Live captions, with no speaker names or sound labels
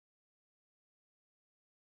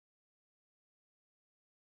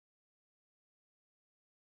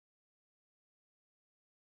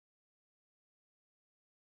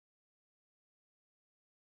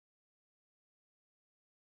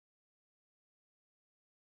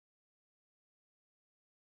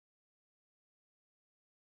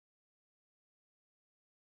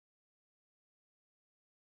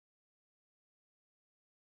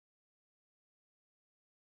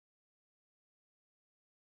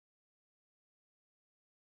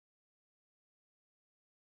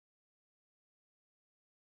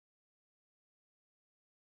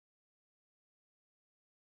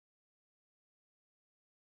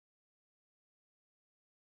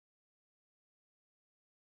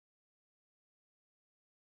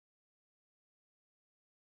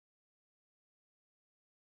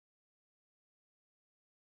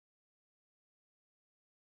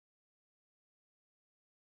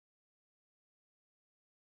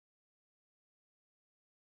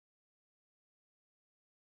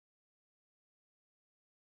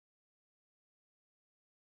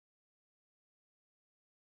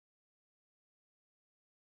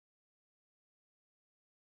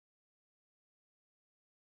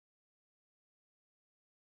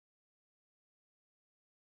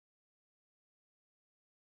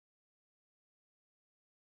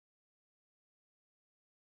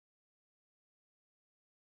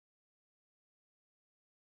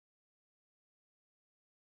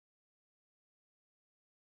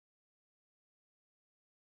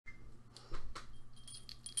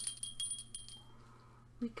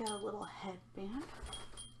We got a little headband,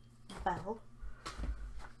 bell,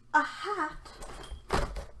 a hat,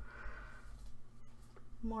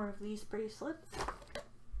 more of these bracelets,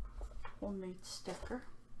 homemade sticker.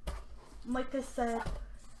 Like I said,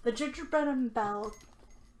 the gingerbread and bell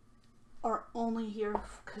are only here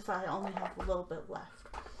because I only have a little bit left.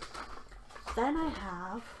 Then I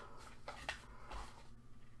have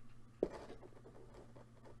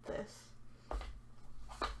this.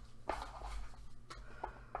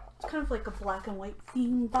 It's kind of like a black and white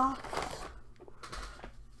theme box.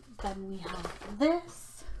 Then we have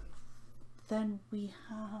this. Then we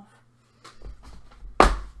have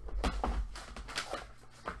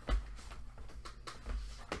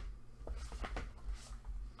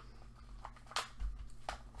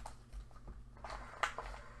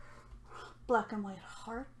black and white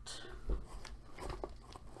heart.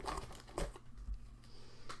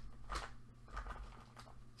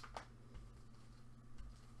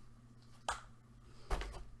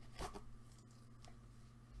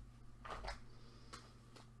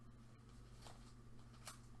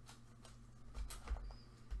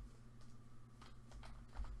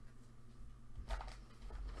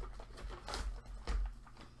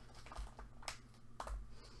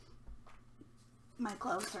 My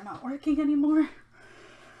gloves are not working anymore.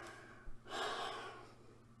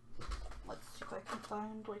 Let's see if I can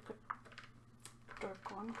find like a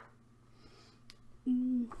dark one.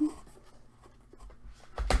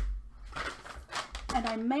 And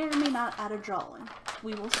I may or may not add a drawing.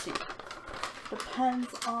 We will see.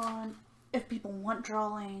 Depends on if people want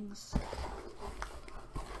drawings.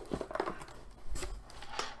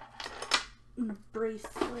 And a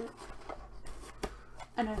bracelet.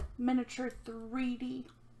 And a miniature 3D.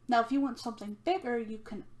 Now if you want something bigger, you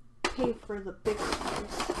can pay for the bigger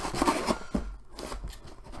ones.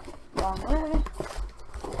 Long way.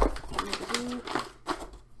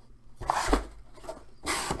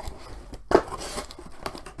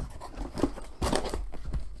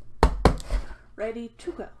 Ready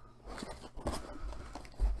to go.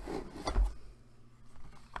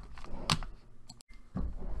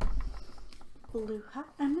 Blue hat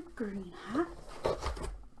and a green hat.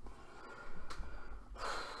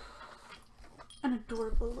 An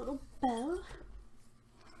adorable little bell.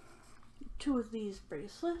 2 of these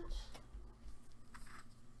bracelets.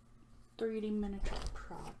 3D miniature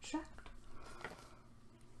project.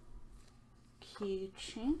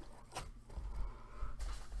 Keychain.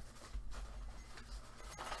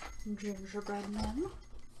 Gingerbread man.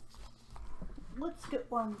 Let's get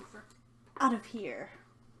one out of here.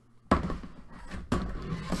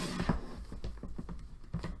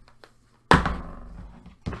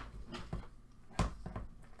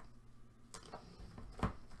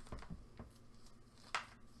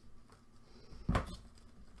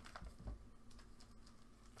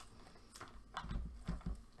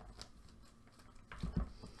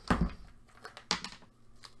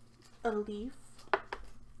 A leaf,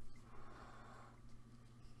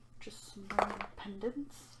 just some more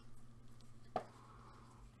pendants,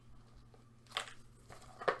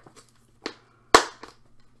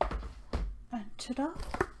 and ta-da,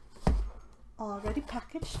 already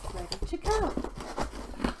packaged, ready to go.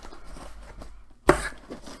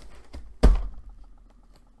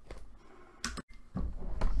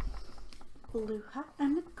 Blue hat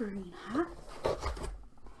and a green hat.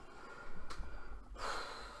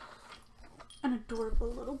 An adorable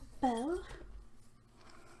little bell.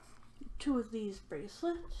 2 of these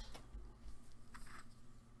bracelets.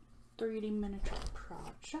 3D miniature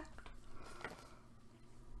project.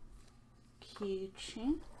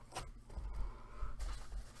 Keychain.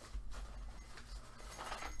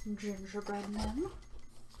 Gingerbread man.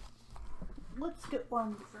 Let's get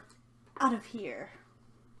one out of here.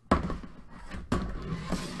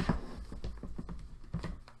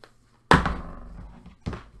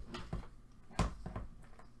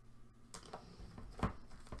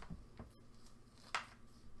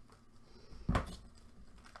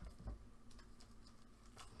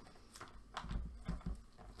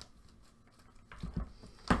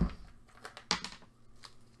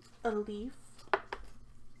 A leaf,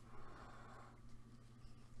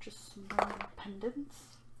 just some more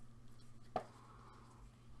pendants,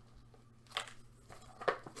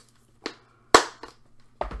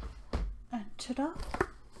 and ta-da,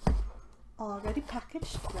 already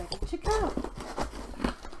packaged, ready to go.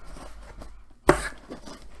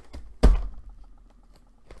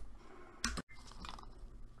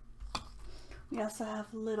 We also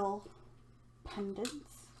have little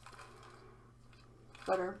pendants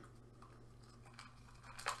that are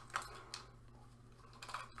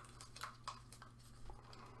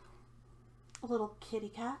a little kitty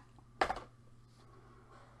cat,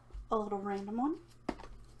 a little random one,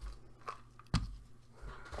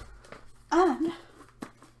 and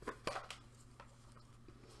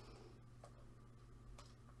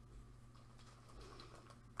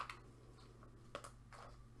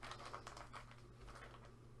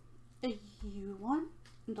a U one,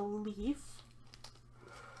 and a leaf,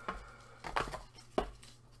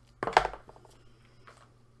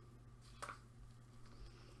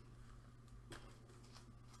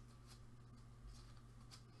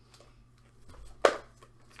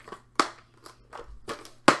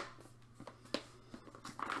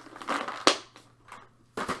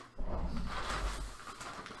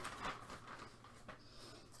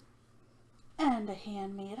 and a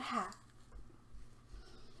handmade hat.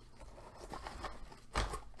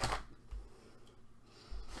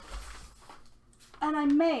 And I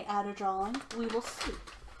may add a drawing. We will see.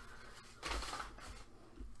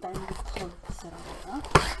 Then we close it all up.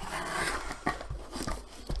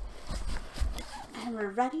 And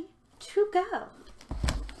we're ready to go.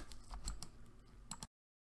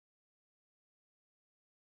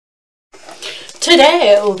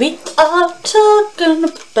 Today we are talking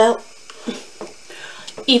about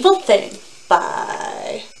Evil Thing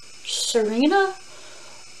by Serena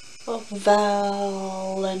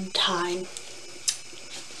Valentine.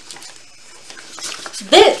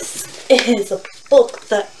 This is a book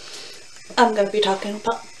that I'm going to be talking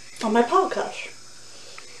about on my podcast.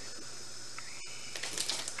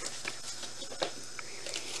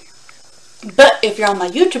 But if you're on my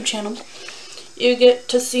YouTube channel, you get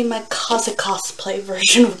to see my cosplay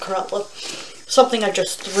version of Cruella. Something I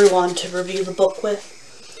just threw on to review the book with.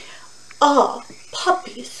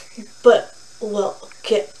 Puppies. But we'll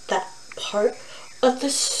get that part of the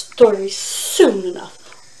story soon enough.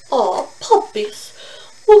 Puppies.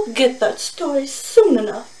 We'll get that story soon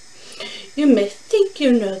enough. You may think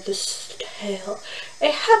you know this tale.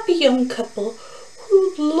 A happy young couple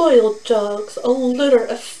whose loyal dogs a litter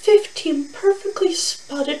of 15 perfectly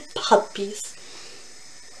spotted puppies.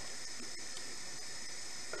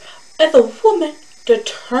 And the woman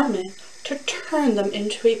determined to turn them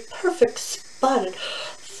into a perfect spotted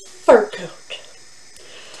fur coat.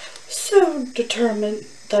 So determined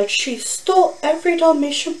that she stole every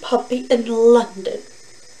Dalmatian puppy in London,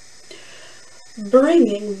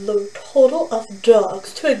 bringing the total of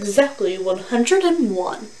dogs to exactly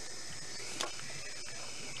 101.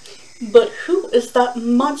 But who is that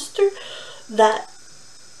monster, that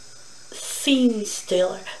scene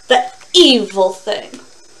stealer, that evil thing?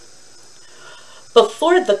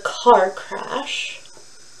 Before the car crash,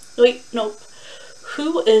 who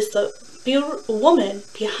is the woman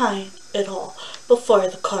behind it all? Before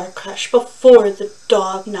the car crash, before the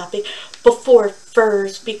dog napping, before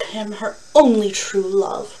furs became her only true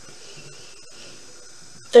love.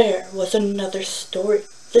 There was another story.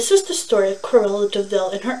 This is the story of Cruella de Vil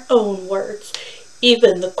in her own words.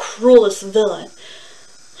 Even the cruelest villain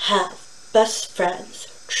have best friends,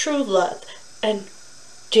 true love, and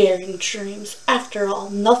daring dreams. After all,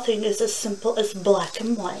 nothing is as simple as black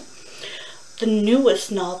and white. The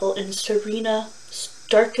newest novel in Serena's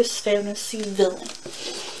darkest fantasy villain.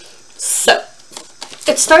 So,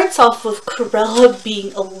 it starts off with Cruella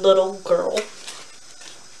being a little girl.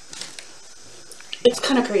 It's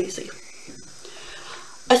kind of crazy.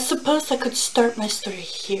 I suppose I could start my story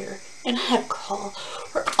here in Heckhall,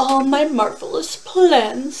 where all my marvelous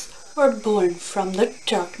plans were born from the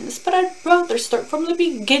darkness, but I'd rather start from the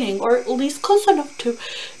beginning, or at least close enough to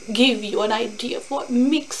give you an idea of what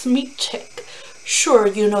makes me tick. Sure,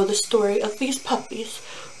 you know the story of these puppies,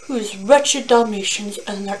 whose wretched Dalmatians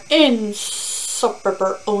and their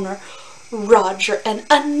insufferable owner, Roger and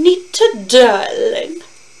Anita Darling.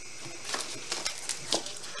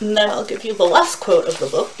 And then I'll give you the last quote of the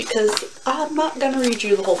book, because I'm not going to read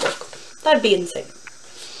you the whole book. That'd be insane.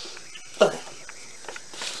 Okay.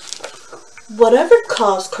 Whatever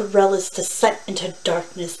caused Cruella's descent into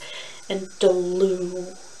darkness and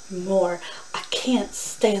delusion more, I can't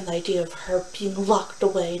stand the idea of her being locked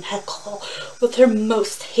away in Heckhall with her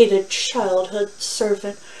most hated childhood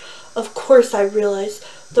servant. Of course I realize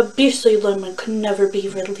the beastly lemon could never be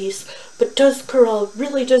released, but does Cruella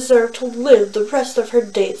really deserve to live the rest of her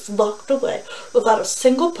days locked away without a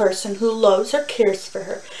single person who loves or cares for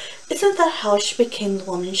her? Isn't that how she became the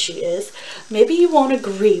woman she is? Maybe you won't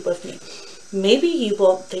agree with me. Maybe you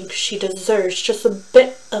won't think she deserves just a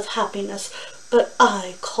bit of happiness, but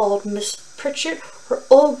I called Miss Pritchard, her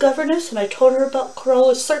old governess, and I told her about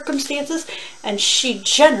Cruella's circumstances, and she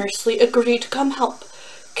generously agreed to come help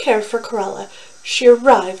care for Cruella. She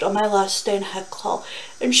arrived on my last day in Head Claw,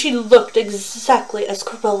 and she looked exactly as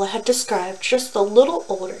Cruella had described, just a little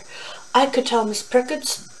older. I could tell Miss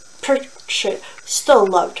Pritchett still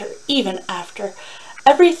loved her, even after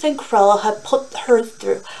everything Cruella had put her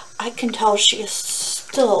through. I can tell she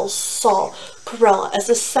still saw Cruella as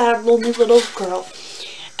a sad, lonely little girl,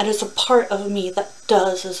 and as a part of me that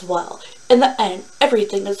does as well. In the end,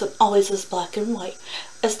 everything isn't always as black and white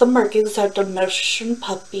as the markings of Dalmatian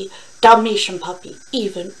puppy,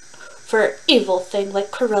 even for an evil thing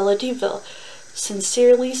like Cruella de Vil.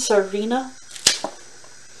 Sincerely, Serena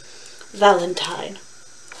Valentine.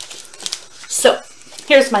 So,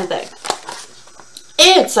 here's my thing.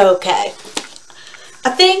 It's okay. I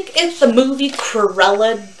think if the movie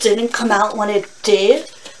Cruella didn't come out when it did,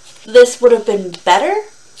 this would have been better.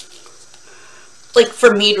 Like,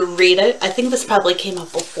 for me to read it. I think this probably came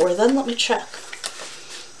out before then. Let me check.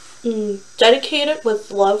 Dedicated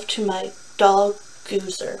with love to my dog,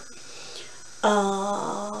 Goozer.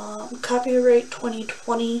 Copyright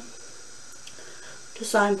 2020.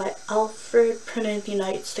 Designed by Alfred. Printed in the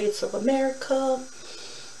United States of America.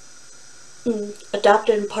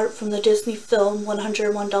 Adapted in part from the Disney film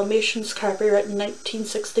 101 Dalmatians, copyright in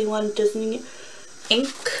 1961, Disney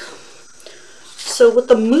Inc. So with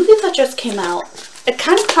the movie that just came out, it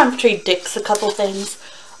kind of contradicts a couple things,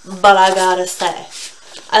 but I gotta say,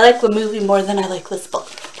 I like the movie more than I like this book.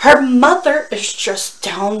 Her mother is just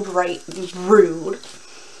downright rude.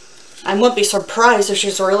 I wouldn't be surprised if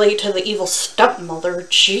she's related to the evil stepmother,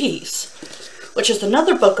 jeez. Which is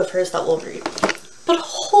another book of hers that we'll read. But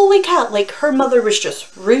holy cow, like, her mother was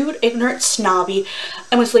just rude, ignorant, snobby,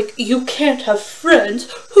 and was like, you can't have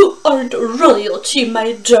friends who aren't royalty,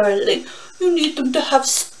 my darling. You need them to have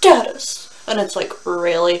status. And it's like,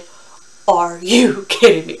 really? Are you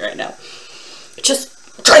kidding me right now? It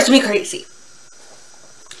just drives me crazy.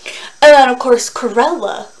 And then, of course,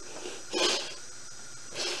 Cruella.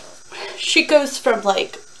 She goes from,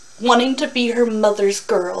 like, wanting to be her mother's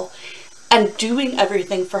girl and doing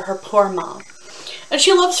everything for her poor mom. And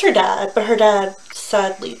she loves her dad, but her dad,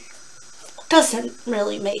 sadly, doesn't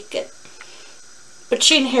really make it. But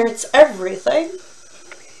she inherits everything.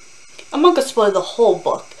 I'm not gonna spoil the whole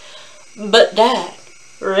book. But Dad,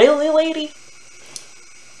 really, lady?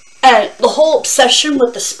 And the whole obsession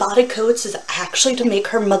with the spotted coats is actually to make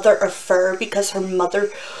her mother a fur, because her mother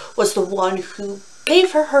was the one who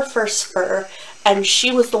gave her her first fur, and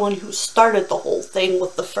she was the one who started the whole thing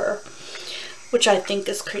with the fur, which I think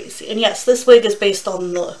is crazy. And yes, this wig is based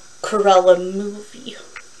on the Cruella movie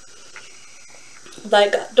that I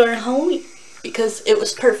got during Halloween, because it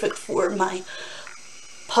was perfect for my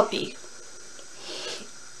puppy,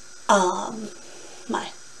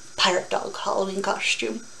 my pirate dog Halloween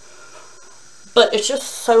costume. But it's just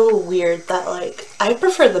so weird that, like, I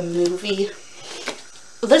prefer the movie.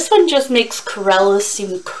 This one just makes Cruella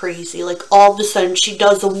seem crazy. Like, all of a sudden she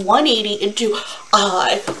does a 180 into,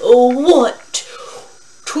 I want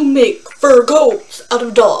to make fur coats out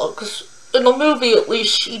of dogs. In the movie, at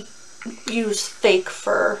least, she used fake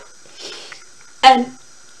fur. And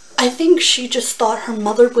I think she just thought her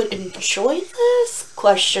mother would enjoy this?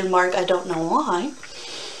 Question mark, I don't know why.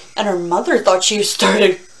 And her mother thought she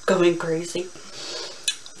started going crazy.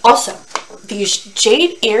 Also, these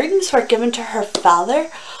jade earrings were given to her father,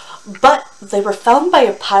 but they were found by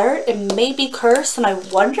a pirate and may be cursed, and I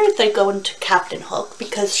wonder if they go into Captain Hook,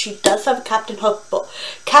 because she does have a Captain Hook book,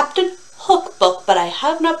 but I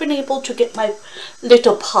have not been able to get my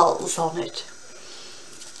little paws on it.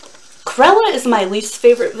 Cruella is my least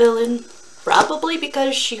favorite villain, probably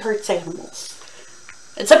because she hurts animals.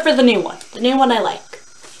 Except for the new one. The new one I like.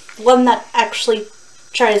 The one that actually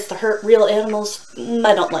tries to hurt real animals,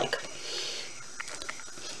 I don't like.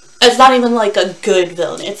 It's not even like a good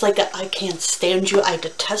villain. It's like a I can't stand you, I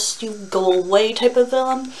detest you, go away type of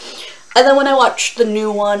villain. And then when I watched the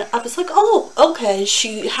new one, I was like, oh, okay,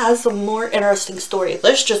 she has a more interesting story.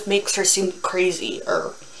 This just makes her seem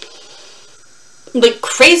crazier. Like,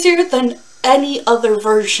 crazier than any other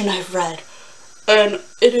version I've read. And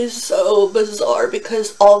it is so bizarre,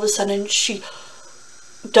 because all of a sudden she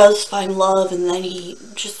does find love, and then he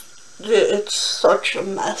just, it's such a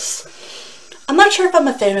mess. I'm not sure if I'm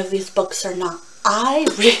a fan of these books or not. I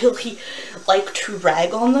really like to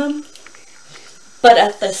rag on them, but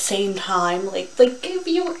at the same time, like, they give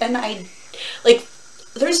you an idea. Like,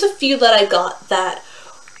 there's a few that I got that,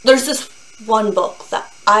 there's this one book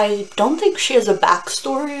that I don't think she has a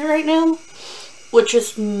backstory right now, which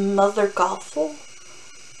is Mother Gothel.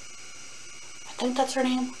 I think that's her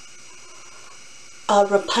name.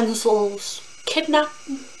 Rapunzel's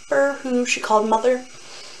kidnapper, who she called Mother.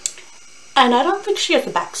 And I don't think she has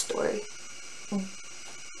a backstory.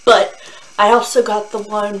 But I also got the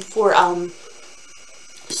one for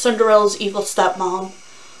Cinderella's evil stepmom,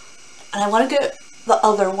 and I want to get the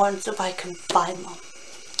other ones if I can find them.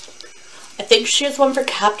 I think she has one for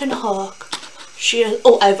Captain Hook. She has,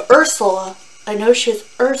 oh, I have Ursula. I know she has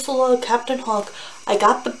Ursula, Captain Hook. I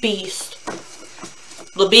got the Beast.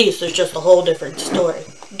 The Beast is just a whole different story.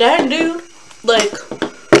 Dang, dude. Like,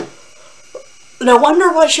 no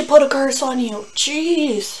wonder why she put a curse on you.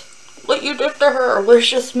 Jeez. What you did to her was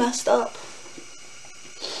just messed up.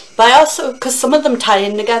 But I also, because some of them tie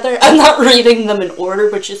in together, I'm not reading them in order,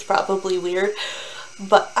 which is probably weird.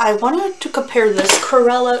 But I wanted to compare this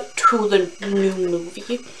Cruella to the new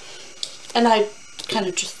movie. And I kind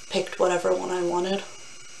of just picked whatever one I wanted.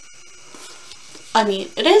 I mean,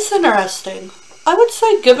 it is interesting. I would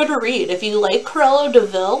say give it a read. If you like Cruella de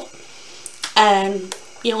Vil and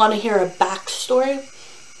you want to hear a backstory,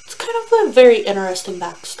 it's kind of a very interesting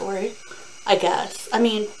backstory, I guess. I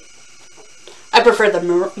mean, I prefer the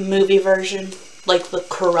movie version, like the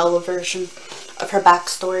Cruella version of her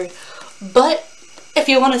backstory. But if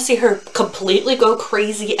you want to see her completely go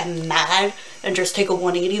crazy and mad and just take a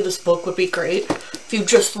 180, this book would be great. If you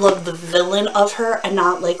just love the villain of her and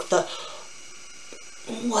not like the,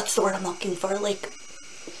 what's the word I'm looking for? Like,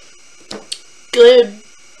 good,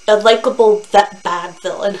 a likable, that bad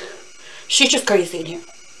villain. She's just crazy in here.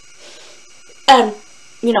 And,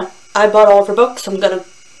 you know, I bought all of her books. I'm gonna,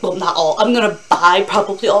 well, not all. I'm gonna buy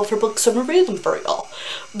probably all of her books and read them for y'all.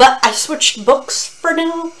 But I switched books for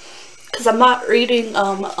now because I'm not reading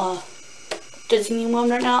a Disney one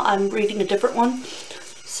right now. I'm reading a different one.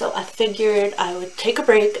 So I figured I would take a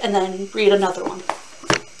break and then read another one.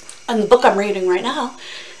 And the book I'm reading right now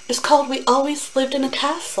is called We Always Lived in a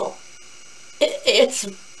Castle. It's,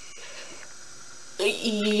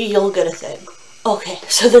 you'll get a thing. Okay,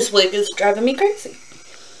 so this wig is driving me crazy.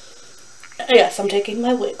 Yes, I'm taking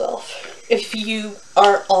my wig off. If you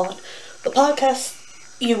are on the podcast,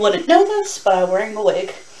 you wouldn't know this, but I'm wearing a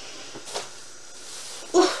wig.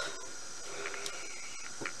 Oof.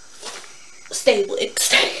 Stay, wig,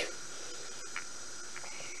 stay.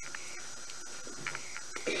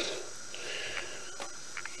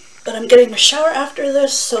 But I'm getting a shower after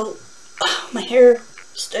this, so my hair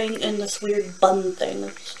staying in this weird bun thing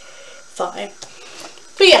is fine.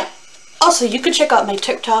 But yeah, also you can check out my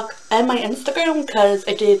TikTok and my Instagram because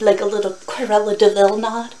I did like a little Cruella de Vil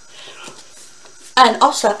nod. And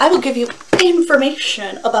also, I will give you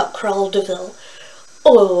information about Cruella de Vil.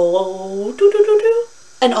 Oh,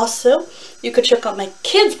 and also, you could check out my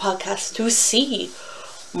kids' podcast to see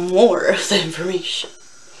more of the information.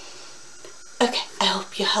 Okay, I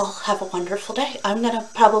hope you all have a wonderful day. I'm going to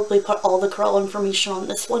probably put all the Cruella information on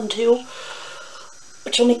this one too,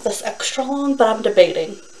 which will make this extra long, but I'm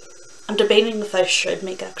debating. I'm debating if I should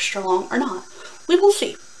make it extra long or not. We will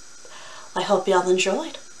see. I hope y'all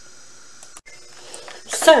enjoyed.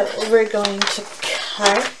 So, we're going to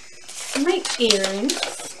cut my earrings.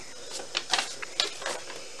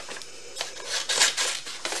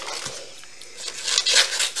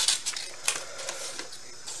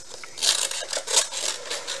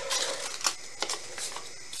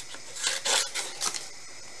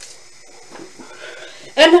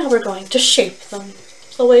 And now we're going to shape them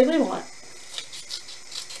the way we want.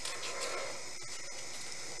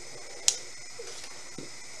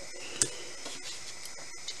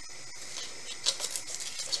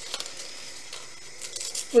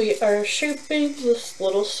 We are shaping this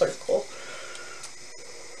little circle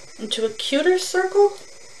into a cuter circle.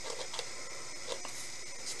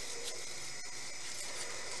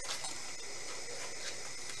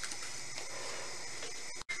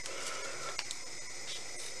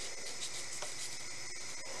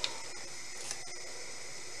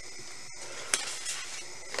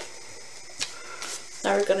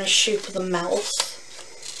 Now we're going to shape the mouth.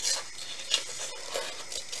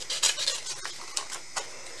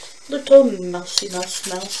 Little mousy mouse.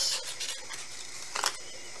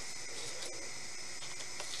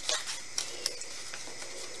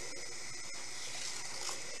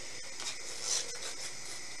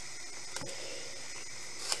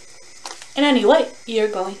 And anyway, you're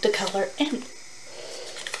going to color in.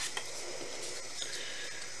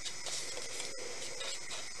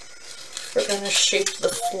 We're going to shape the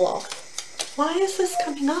sloth. Why is this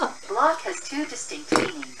coming up? Block has two distinct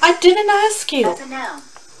meanings. I didn't ask you. As a noun.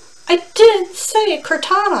 I didn't say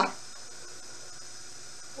Cortana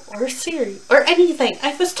or Siri or anything.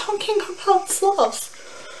 I was talking about sloths.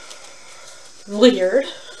 Weird.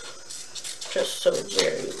 Just so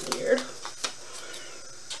very